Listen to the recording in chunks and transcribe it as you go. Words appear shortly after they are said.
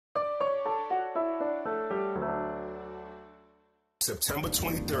September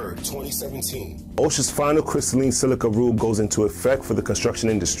 23rd, 2017. OSHA's final crystalline silica rule goes into effect for the construction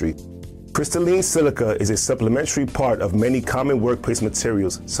industry. Crystalline silica is a supplementary part of many common workplace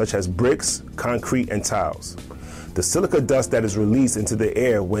materials such as bricks, concrete, and tiles. The silica dust that is released into the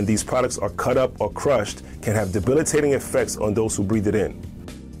air when these products are cut up or crushed can have debilitating effects on those who breathe it in.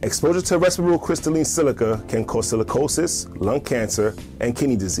 Exposure to respirable crystalline silica can cause silicosis, lung cancer, and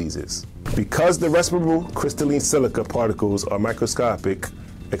kidney diseases. Because the respirable crystalline silica particles are microscopic,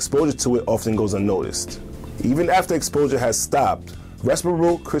 exposure to it often goes unnoticed. Even after exposure has stopped,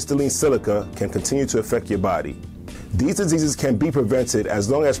 respirable crystalline silica can continue to affect your body. These diseases can be prevented as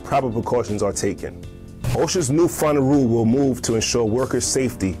long as proper precautions are taken. OSHA's new final rule will move to ensure workers'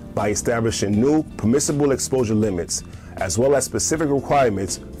 safety by establishing new permissible exposure limits, as well as specific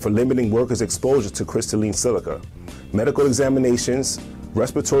requirements for limiting workers' exposure to crystalline silica, medical examinations,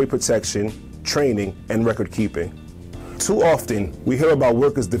 respiratory protection, training, and record keeping. Too often, we hear about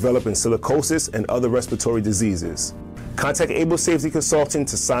workers developing silicosis and other respiratory diseases. Contact Able Safety Consultant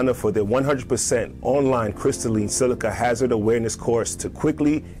to sign up for their 100% online crystalline silica hazard awareness course to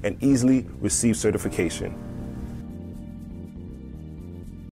quickly and easily receive certification.